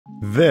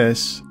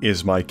This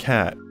is my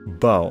cat,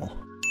 Bo.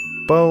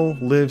 Bo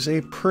lives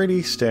a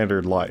pretty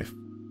standard life.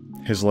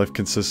 His life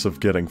consists of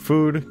getting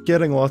food,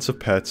 getting lots of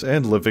pets,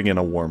 and living in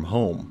a warm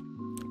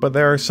home. But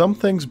there are some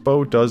things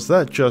Bo does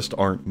that just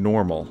aren't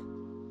normal.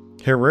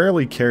 He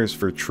rarely cares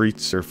for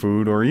treats or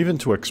food or even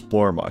to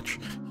explore much.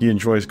 He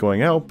enjoys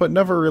going out but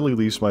never really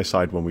leaves my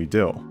side when we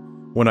do.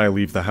 When I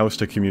leave the house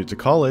to commute to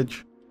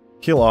college,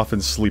 he'll often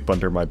sleep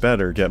under my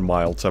bed or get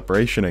mild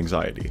separation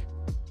anxiety.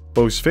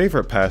 Bo's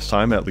favorite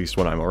pastime, at least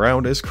when I'm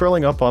around, is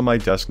curling up on my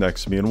desk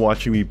next to me and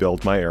watching me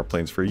build my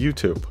airplanes for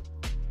YouTube.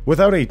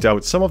 Without a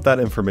doubt, some of that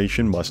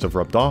information must have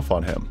rubbed off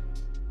on him.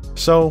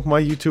 So, my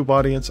YouTube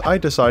audience, I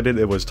decided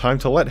it was time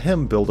to let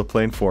him build a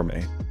plane for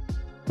me.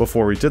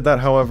 Before we did that,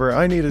 however,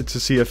 I needed to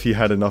see if he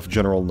had enough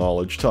general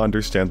knowledge to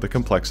understand the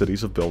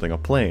complexities of building a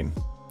plane.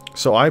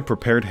 So I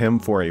prepared him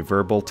for a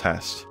verbal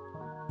test.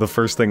 The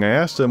first thing I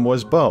asked him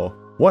was, Bo,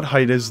 what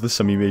height is the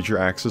semi-major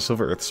axis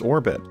of Earth's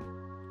orbit?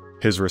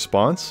 His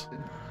response?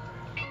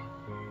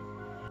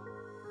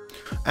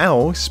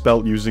 AU,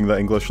 spelt using the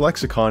English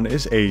lexicon,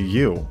 is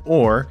AU,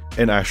 or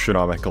an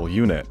astronomical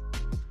unit.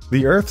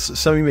 The Earth's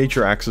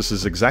semi-major axis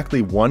is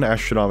exactly 1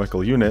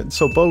 astronomical unit,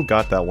 so Bo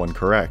got that one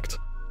correct.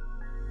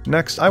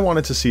 Next, I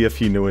wanted to see if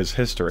he knew his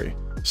history,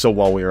 so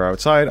while we were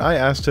outside, I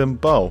asked him,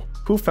 Bo,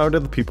 who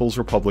founded the People's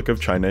Republic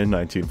of China in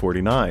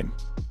 1949?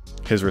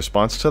 His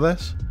response to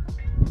this?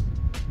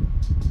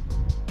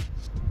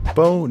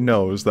 Bo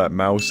knows that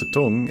Mao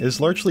Zedong is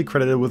largely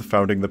credited with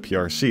founding the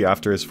PRC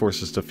after his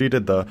forces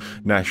defeated the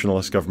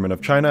Nationalist Government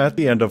of China at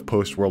the end of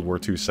post-World War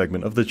II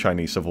segment of the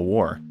Chinese Civil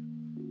War.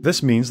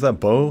 This means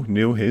that Bo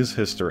knew his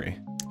history.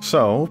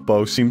 So,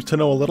 Bo seems to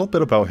know a little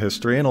bit about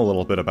history and a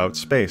little bit about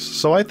space,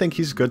 so I think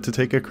he's good to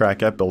take a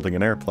crack at building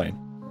an airplane.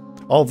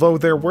 Although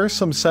there were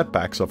some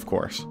setbacks, of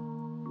course.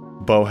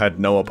 Bo had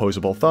no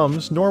opposable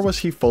thumbs, nor was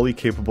he fully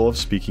capable of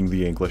speaking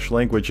the English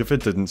language if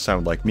it didn't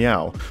sound like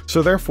meow,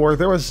 so therefore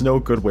there was no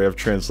good way of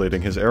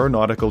translating his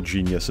aeronautical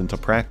genius into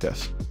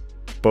practice.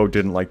 Bo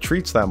didn't like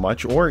treats that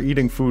much, or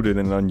eating food in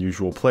an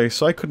unusual place,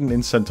 so I couldn't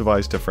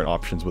incentivize different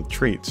options with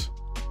treats.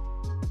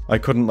 I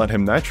couldn't let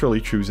him naturally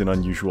choose in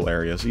unusual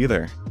areas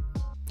either.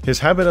 His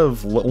habit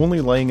of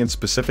only laying in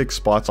specific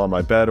spots on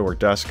my bed or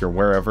desk or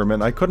wherever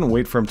meant I couldn't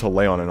wait for him to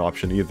lay on an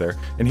option either,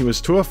 and he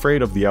was too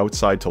afraid of the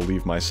outside to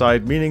leave my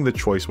side, meaning the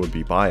choice would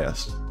be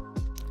biased.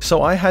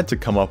 So I had to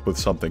come up with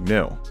something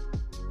new.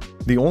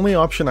 The only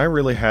option I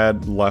really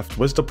had left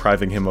was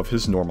depriving him of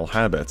his normal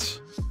habits.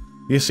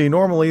 You see,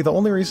 normally the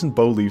only reason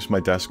Bo leaves my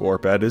desk or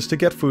bed is to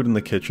get food in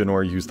the kitchen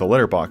or use the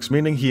litter box,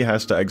 meaning he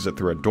has to exit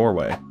through a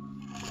doorway.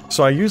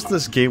 So I used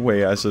this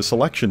gateway as a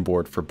selection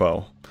board for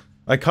Bo.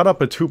 I cut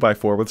up a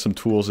 2x4 with some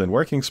tools and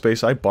working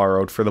space I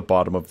borrowed for the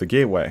bottom of the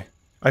gateway.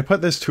 I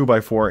put this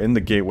 2x4 in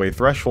the gateway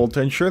threshold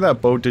to ensure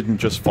that Bo didn't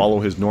just follow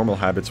his normal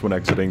habits when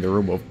exiting the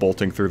room of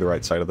bolting through the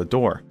right side of the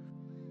door.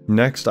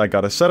 Next, I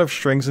got a set of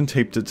strings and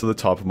taped it to the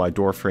top of my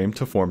door frame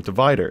to form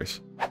dividers.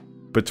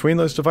 Between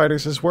those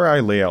dividers is where I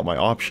lay out my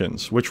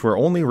options, which were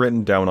only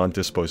written down on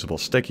disposable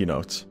sticky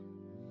notes.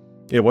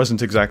 It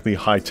wasn't exactly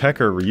high-tech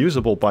or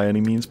reusable by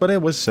any means, but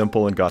it was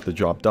simple and got the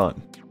job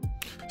done.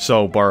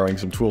 So, borrowing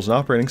some tools and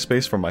operating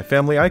space from my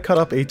family, I cut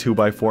up a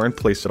 2x4 and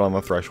placed it on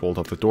the threshold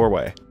of the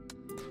doorway.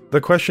 The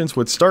questions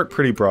would start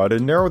pretty broad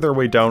and narrow their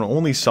way down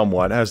only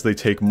somewhat as they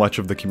take much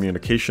of the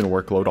communication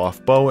workload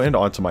off Bo and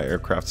onto my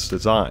aircraft's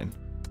design.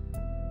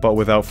 But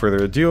without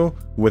further ado,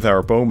 with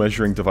our Bo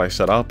measuring device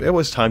set up, it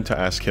was time to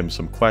ask him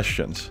some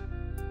questions.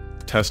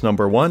 Test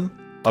number 1,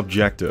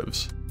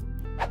 Objectives.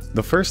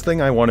 The first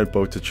thing I wanted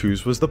Bo to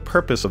choose was the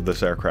purpose of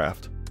this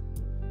aircraft.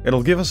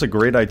 It'll give us a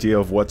great idea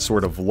of what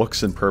sort of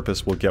looks and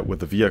purpose we'll get with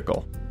the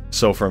vehicle.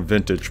 So from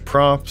vintage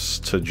props,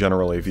 to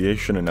general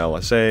aviation and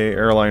LSA,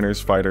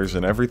 airliners, fighters,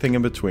 and everything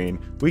in between,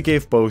 we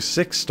gave Bo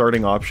 6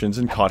 starting options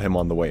and caught him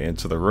on the way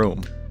into the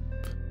room.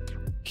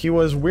 He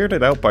was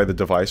weirded out by the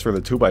device or the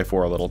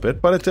 2x4 a little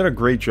bit, but it did a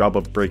great job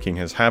of breaking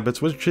his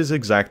habits, which is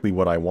exactly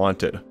what I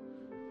wanted.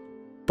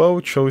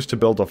 Bo chose to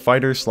build a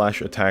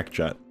fighter/attack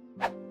jet.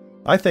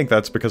 I think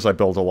that's because I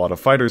build a lot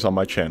of fighters on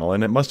my channel,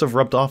 and it must have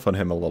rubbed off on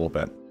him a little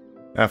bit.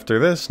 After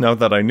this, now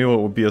that I knew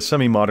it would be a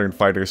semi-modern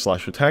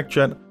fighter/attack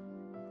jet,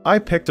 I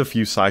picked a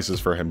few sizes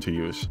for him to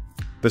use.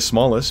 The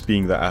smallest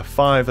being the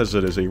F5 as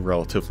it is a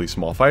relatively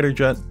small fighter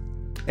jet,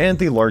 and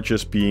the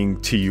largest being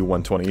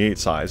Tu-128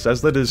 size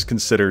as that is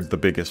considered the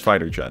biggest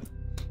fighter jet.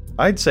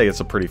 I'd say it's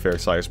a pretty fair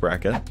size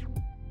bracket.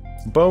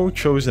 Bo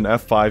chose an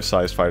F5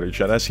 size fighter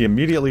jet as he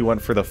immediately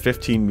went for the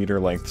 15-meter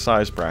length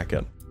size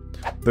bracket.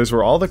 Those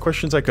were all the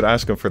questions I could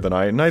ask him for the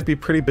night, and I'd be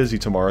pretty busy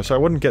tomorrow so I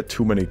wouldn't get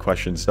too many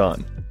questions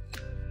done.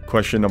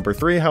 Question number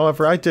 3,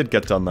 however, I did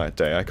get done that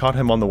day. I caught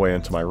him on the way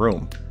into my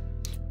room.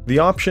 The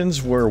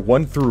options were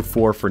 1 through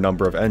 4 for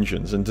number of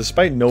engines, and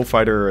despite no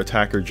fighter or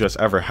attacker just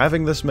ever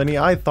having this many,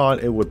 I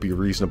thought it would be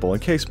reasonable in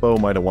case Bo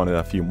might have wanted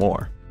a few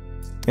more.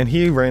 And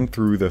he ran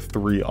through the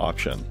 3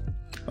 option.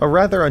 A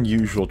rather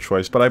unusual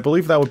choice, but I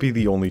believe that would be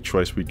the only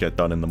choice we'd get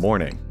done in the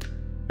morning.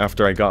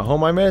 After I got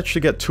home, I managed to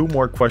get 2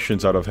 more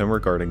questions out of him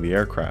regarding the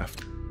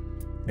aircraft.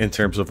 In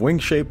terms of wing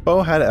shape,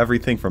 Bo had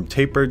everything from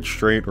tapered,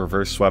 straight,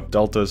 reverse swept,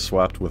 deltas,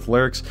 swept with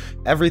lyrics,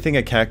 everything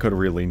a cat could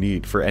really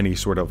need for any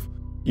sort of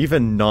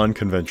even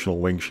non-conventional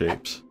wing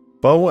shapes.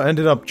 Bo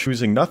ended up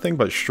choosing nothing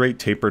but straight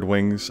tapered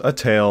wings, a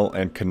tail,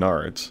 and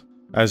canards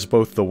as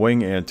both the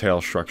wing and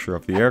tail structure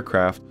of the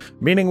aircraft,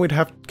 meaning we'd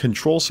have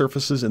control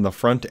surfaces in the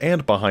front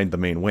and behind the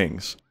main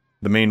wings.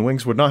 The main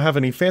wings would not have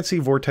any fancy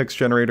vortex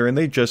generator and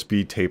they'd just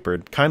be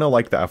tapered, kinda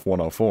like the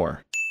F-104.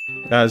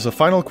 As a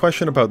final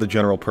question about the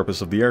general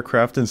purpose of the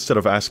aircraft, instead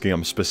of asking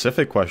him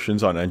specific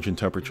questions on engine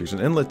temperatures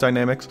and inlet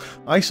dynamics,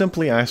 I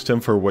simply asked him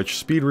for which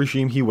speed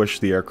regime he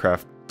wished the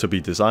aircraft to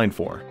be designed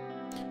for.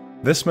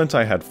 This meant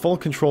I had full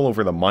control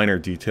over the minor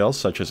details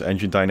such as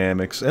engine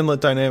dynamics,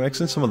 inlet dynamics,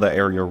 and some of the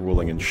area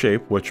ruling and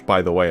shape, which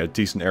by the way, a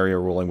decent area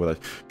ruling with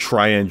a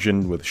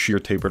tri-engine with sheer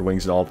tapered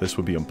wings and all of this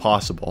would be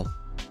impossible.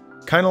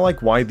 Kinda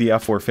like why the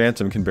F4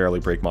 Phantom can barely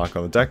break Mach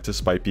on the deck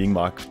despite being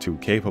Mach 2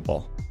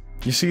 capable.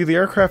 You see, the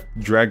aircraft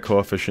drag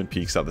coefficient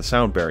peaks at the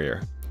sound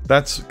barrier.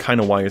 That's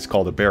kinda why it's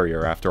called a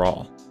barrier after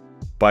all.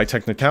 By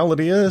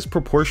technicality, it is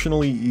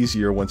proportionally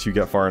easier once you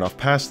get far enough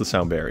past the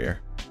sound barrier.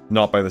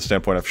 Not by the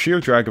standpoint of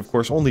sheer drag, of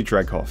course, only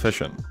drag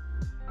coefficient.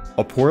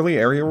 A poorly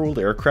area-ruled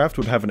aircraft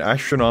would have an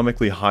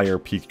astronomically higher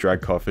peak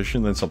drag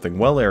coefficient than something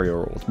well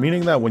area-ruled,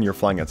 meaning that when you're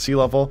flying at sea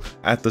level,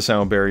 at the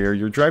sound barrier,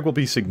 your drag will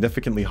be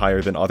significantly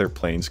higher than other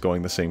planes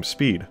going the same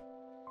speed.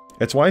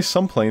 It's why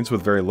some planes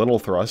with very little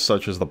thrust,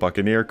 such as the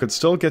Buccaneer, could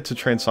still get to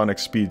transonic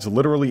speeds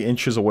literally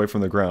inches away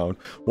from the ground,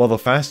 while the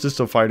fastest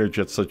of fighter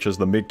jets such as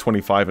the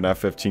MiG-25 and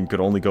F-15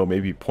 could only go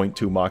maybe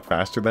 0.2 Mach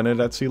faster than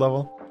it at sea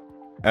level.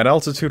 At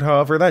altitude,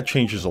 however, that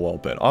changes a little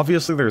bit.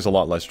 Obviously, there's a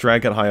lot less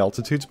drag at high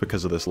altitudes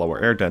because of this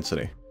lower air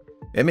density.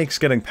 It makes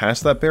getting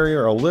past that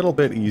barrier a little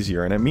bit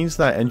easier, and it means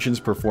that engine's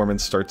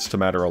performance starts to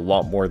matter a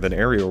lot more than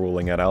area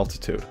ruling at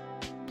altitude.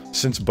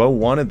 Since Bo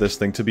wanted this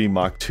thing to be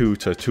Mach 2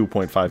 to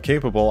 2.5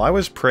 capable, I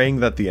was praying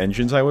that the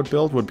engines I would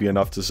build would be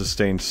enough to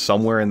sustain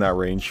somewhere in that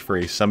range for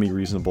a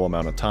semi-reasonable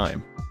amount of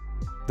time.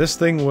 This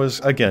thing was,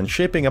 again,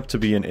 shaping up to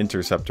be an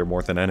interceptor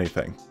more than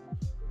anything.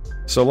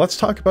 So let's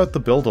talk about the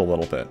build a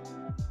little bit.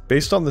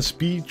 Based on the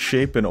speed,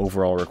 shape, and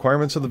overall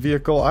requirements of the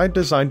vehicle, I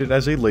designed it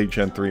as a late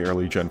Gen 3,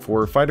 early Gen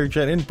 4 fighter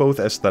jet in both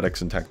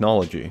aesthetics and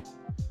technology.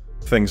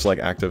 Things like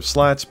active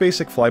slats,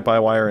 basic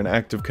fly-by-wire, and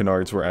active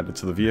canards were added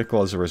to the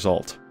vehicle as a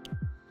result.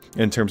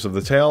 In terms of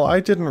the tail, I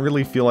didn't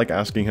really feel like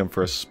asking him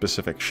for a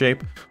specific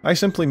shape. I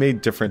simply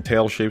made different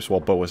tail shapes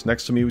while Bo was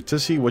next to me to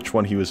see which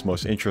one he was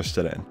most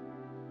interested in.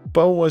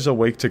 Bo was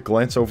awake to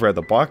glance over at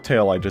the Bach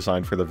tail I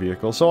designed for the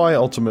vehicle, so I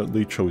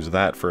ultimately chose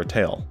that for a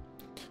tail.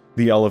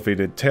 The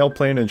elevated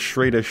tailplane and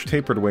straightish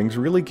tapered wings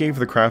really gave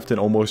the craft an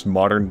almost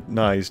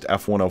modernized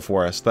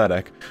F-104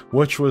 aesthetic,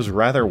 which was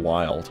rather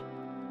wild.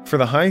 For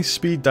the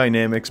high-speed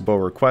dynamics Bo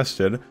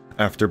requested,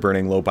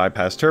 afterburning low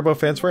bypass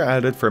turbofans were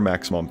added for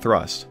maximum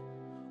thrust.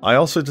 I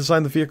also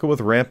designed the vehicle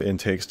with ramp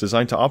intakes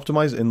designed to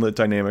optimize inlet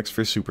dynamics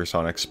for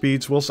supersonic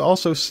speeds, whilst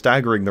also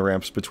staggering the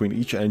ramps between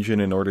each engine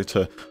in order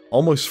to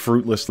almost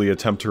fruitlessly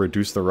attempt to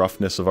reduce the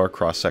roughness of our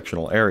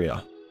cross-sectional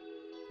area.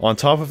 On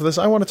top of this,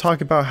 I want to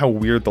talk about how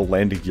weird the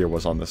landing gear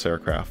was on this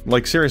aircraft.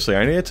 Like seriously,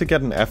 I needed to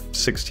get an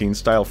F-16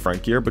 style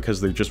front gear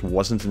because there just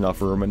wasn't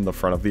enough room in the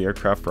front of the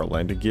aircraft for a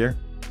landing gear.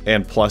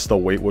 And plus the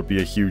weight would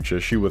be a huge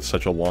issue with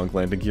such a long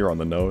landing gear on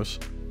the nose.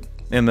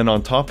 And then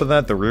on top of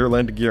that, the rear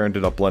landing gear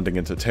ended up blending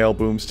into tail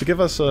booms to give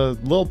us a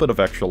little bit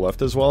of extra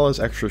lift as well as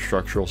extra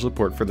structural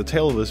support for the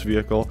tail of this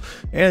vehicle,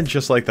 and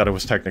just like that it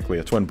was technically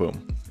a twin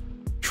boom.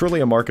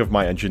 Truly a mark of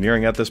my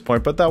engineering at this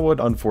point, but that would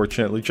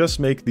unfortunately just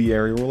make the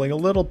area ruling a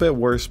little bit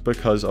worse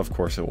because of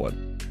course it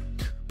would.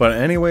 But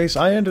anyways,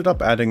 I ended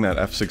up adding that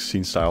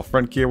F-16 style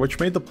front gear, which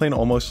made the plane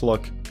almost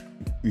look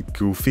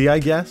goofy, I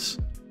guess?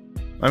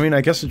 I mean,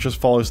 I guess it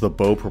just follows the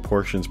Bo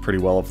proportions pretty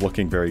well of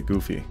looking very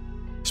goofy.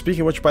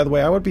 Speaking of which, by the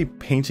way, I would be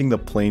painting the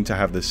plane to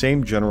have the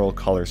same general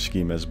color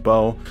scheme as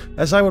Bo,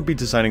 as I would be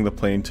designing the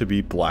plane to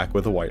be black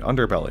with a white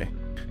underbelly.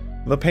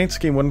 The paint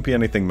scheme wouldn't be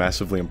anything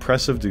massively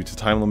impressive due to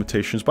time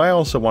limitations, but I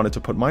also wanted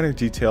to put minor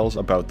details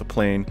about the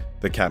plane,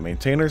 the Cat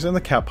maintainers, and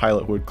the Cat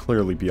pilot who would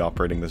clearly be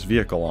operating this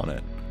vehicle on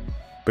it.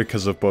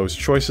 Because of Bo's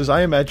choices,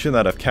 I imagine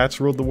that if Cats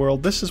ruled the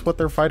world, this is what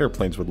their fighter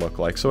planes would look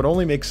like, so it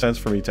only makes sense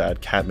for me to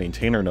add Cat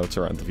maintainer notes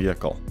around the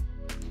vehicle.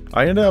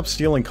 I ended up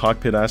stealing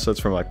cockpit assets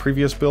from my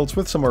previous builds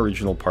with some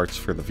original parts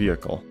for the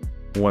vehicle,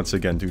 once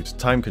again due to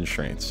time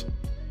constraints.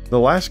 The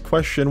last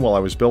question while I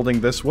was building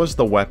this was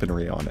the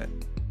weaponry on it.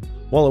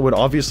 While it would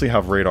obviously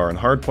have radar and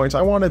hardpoints,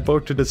 I wanted Bo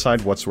to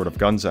decide what sort of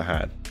guns it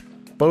had.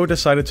 Bo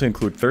decided to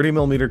include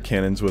 30mm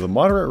cannons with a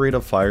moderate rate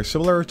of fire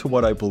similar to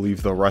what I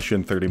believe the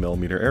Russian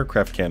 30mm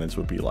aircraft cannons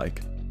would be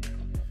like.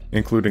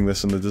 Including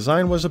this in the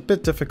design was a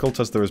bit difficult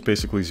as there was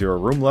basically zero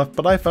room left,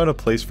 but I found a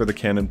place for the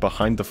cannon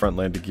behind the front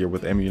landing gear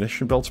with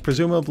ammunition belts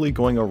presumably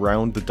going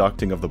around the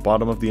ducting of the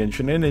bottom of the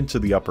engine and into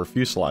the upper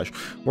fuselage,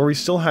 where we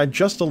still had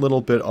just a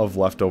little bit of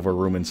leftover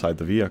room inside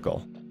the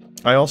vehicle.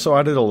 I also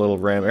added a little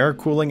ram air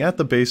cooling at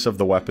the base of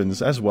the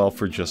weapons as well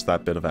for just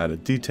that bit of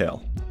added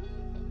detail.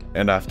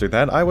 And after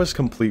that, I was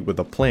complete with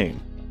the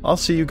plane. I'll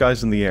see you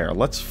guys in the air.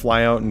 Let's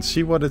fly out and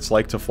see what it's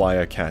like to fly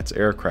a CAT's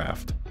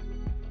aircraft.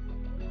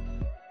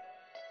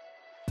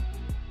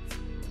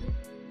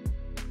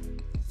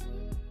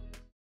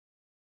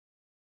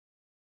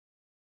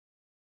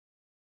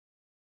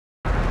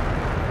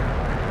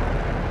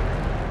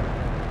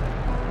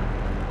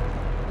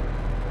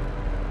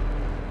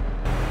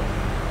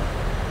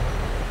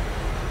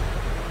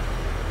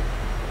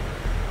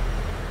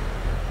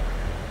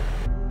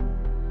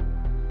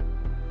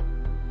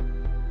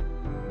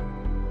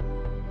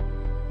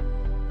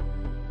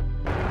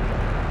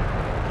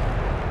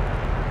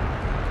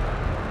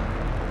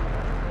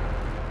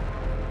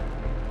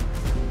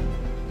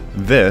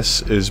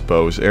 This is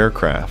Beau's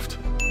aircraft,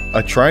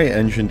 a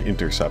tri-engined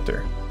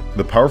interceptor.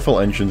 The powerful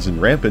engines and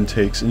ramp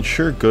intakes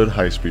ensure good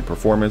high-speed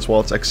performance,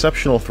 while its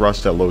exceptional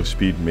thrust at low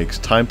speed makes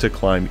time to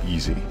climb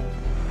easy.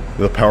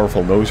 The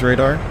powerful nose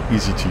radar,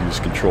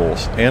 easy-to-use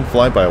controls, and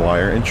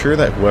fly-by-wire ensure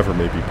that whoever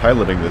may be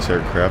piloting this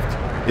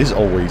aircraft is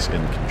always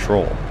in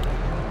control.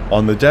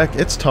 On the deck,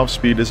 its top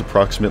speed is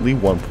approximately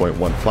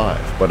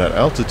 1.15, but at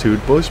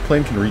altitude, Beau's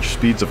plane can reach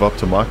speeds of up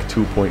to Mach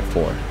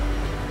 2.4.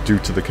 Due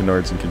to the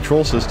canards and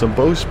control system,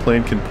 Beau's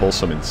plane can pull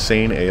some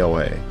insane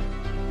AOA.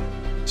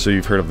 So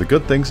you've heard of the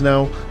good things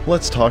now,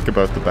 let's talk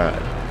about the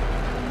bad.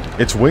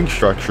 Its wing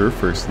structure,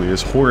 firstly,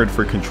 is horrid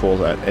for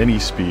controls at any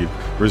speed,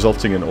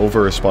 resulting in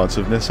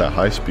over-responsiveness at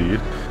high speed,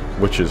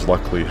 which is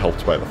luckily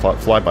helped by the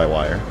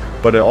fly-by-wire,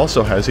 but it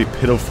also has a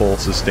pitiful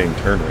sustained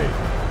turn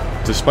rate.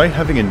 Despite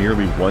having a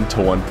nearly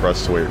 1-to-1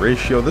 thrust-to-weight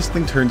ratio, this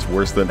thing turns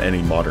worse than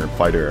any modern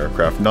fighter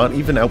aircraft, not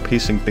even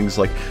outpacing things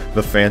like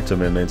the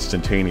Phantom in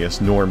instantaneous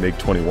nor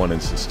MiG-21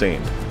 in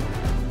sustained.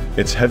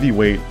 Its heavy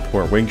weight,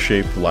 poor wing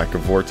shape, lack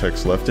of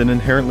vortex lift, and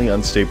inherently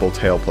unstable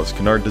tail plus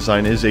canard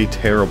design is a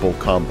terrible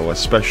combo,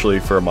 especially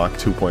for a Mach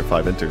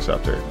 2.5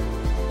 interceptor.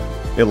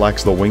 It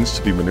lacks the wings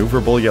to be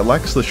maneuverable, yet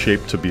lacks the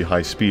shape to be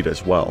high speed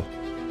as well.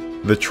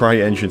 The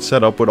tri-engine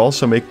setup would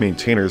also make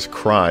maintainers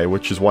cry,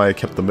 which is why I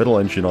kept the middle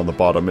engine on the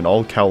bottom, and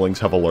all cowlings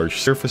have a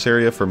large surface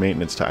area for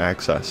maintenance to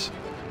access.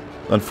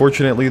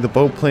 Unfortunately, the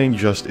Beau plane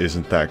just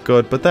isn't that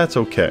good, but that's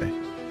okay.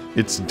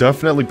 It's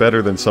definitely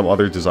better than some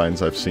other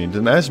designs I've seen,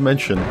 and as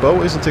mentioned,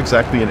 Beau isn't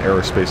exactly an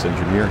aerospace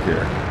engineer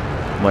here.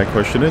 My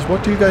question is,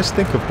 what do you guys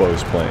think of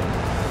Beau's plane?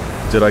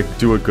 Did I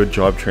do a good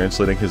job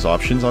translating his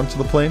options onto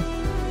the plane?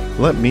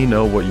 Let me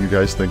know what you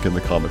guys think in the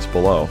comments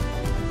below.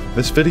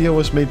 This video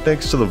was made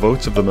thanks to the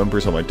votes of the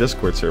members on my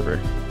Discord server.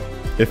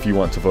 If you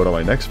want to vote on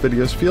my next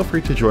videos, feel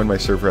free to join my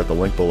server at the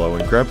link below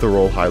and grab the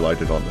role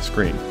highlighted on the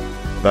screen.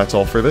 That's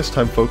all for this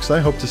time, folks, and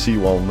I hope to see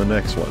you all in the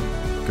next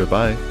one.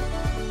 Goodbye.